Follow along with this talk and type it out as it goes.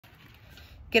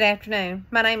Good afternoon.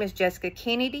 My name is Jessica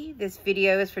Kennedy. This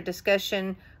video is for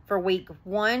discussion for week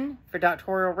 1 for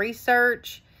doctoral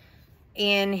research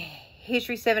in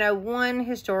History 701,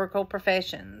 Historical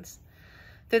Professions.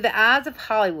 Through the eyes of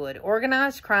Hollywood,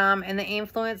 organized crime and the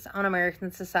influence on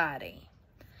American society.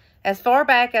 As far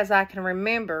back as I can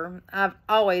remember, I've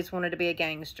always wanted to be a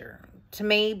gangster. To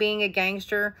me, being a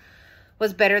gangster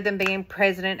was better than being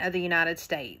President of the United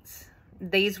States.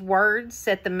 These words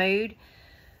set the mood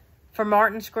for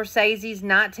Martin Scorsese's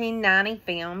 1990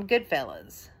 film,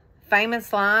 Goodfellas.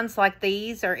 Famous lines like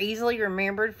these are easily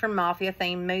remembered from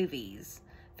mafia-themed movies.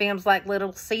 Films like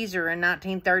Little Caesar in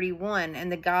 1931 and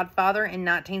The Godfather in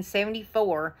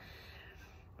 1974,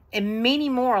 and many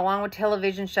more, along with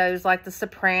television shows like The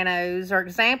Sopranos, are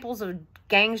examples of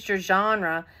gangster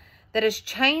genre that has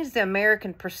changed the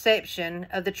American perception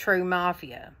of the true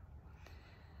mafia.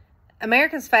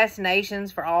 Americans'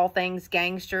 fascinations for all things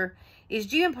gangster is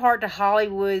due in part to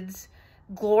Hollywood's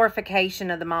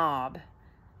glorification of the mob,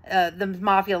 the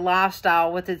mafia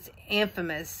lifestyle with its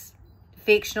infamous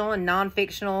fictional and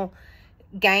non-fictional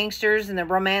gangsters, and the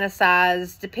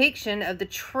romanticized depiction of the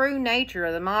true nature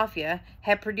of the mafia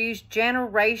have produced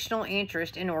generational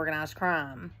interest in organized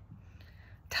crime.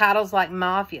 Titles like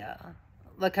Mafia,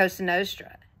 La Cosa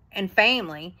Nostra, and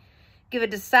Family give a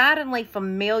decidedly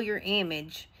familiar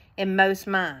image in most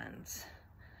minds.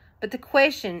 But the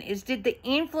question is, did the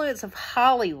influence of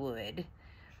Hollywood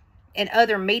and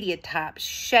other media types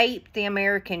shape the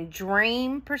American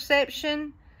dream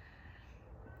perception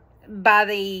by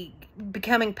the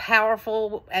becoming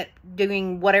powerful at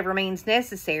doing whatever means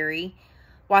necessary,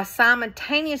 while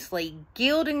simultaneously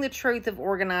gilding the truth of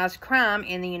organized crime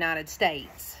in the United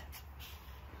States?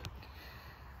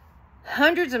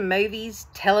 Hundreds of movies,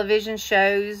 television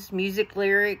shows, music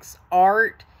lyrics,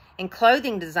 art, and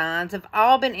clothing designs have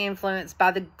all been influenced by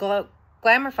the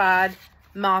glamorified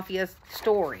mafia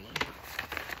story.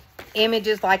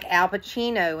 Images like Al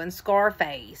Pacino and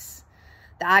Scarface,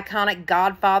 the iconic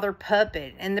Godfather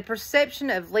puppet, and the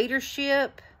perception of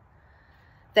leadership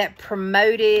that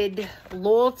promoted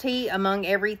loyalty among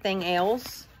everything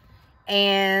else,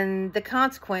 and the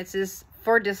consequences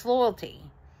for disloyalty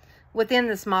within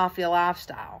this mafia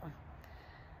lifestyle.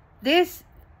 This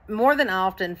more than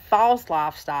often false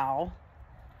lifestyle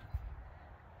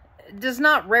does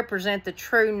not represent the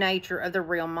true nature of the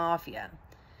real mafia.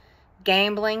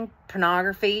 Gambling,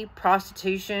 pornography,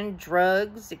 prostitution,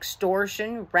 drugs,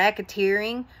 extortion,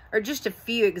 racketeering are just a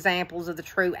few examples of the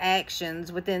true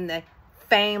actions within the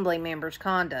family members'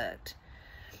 conduct.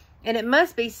 And it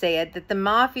must be said that the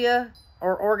mafia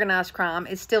or organized crime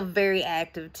is still very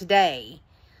active today.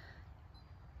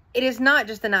 It is not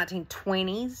just the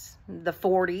 1920s, the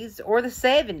 40s, or the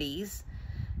 70s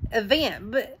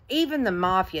event, but even the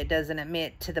mafia doesn't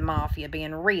admit to the mafia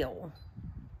being real.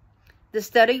 The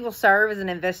study will serve as an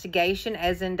investigation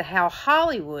as into how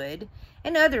Hollywood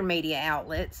and other media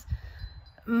outlets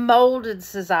molded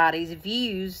society's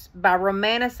views by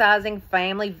romanticizing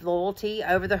family loyalty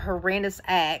over the horrendous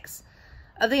acts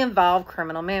of the involved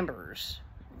criminal members.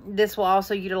 This will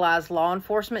also utilize law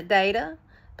enforcement data,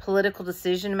 political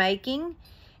decision-making,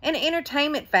 and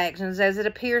entertainment factions as it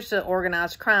appears to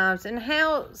organized crimes and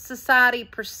how society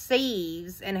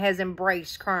perceives and has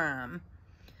embraced crime.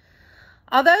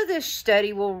 Although this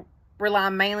study will rely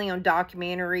mainly on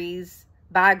documentaries,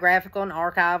 biographical and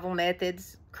archival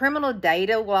methods, criminal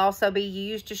data will also be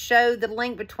used to show the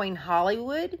link between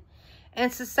Hollywood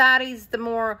and society's the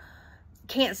more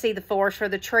can't see the forest for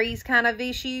the trees kind of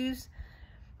issues,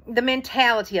 the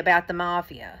mentality about the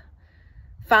mafia.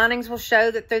 Findings will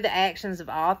show that through the actions of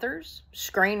authors,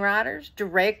 screenwriters,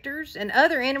 directors, and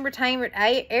other entertainment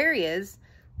areas,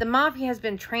 the mafia has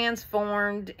been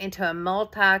transformed into a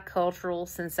multicultural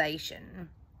sensation.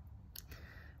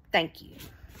 Thank you.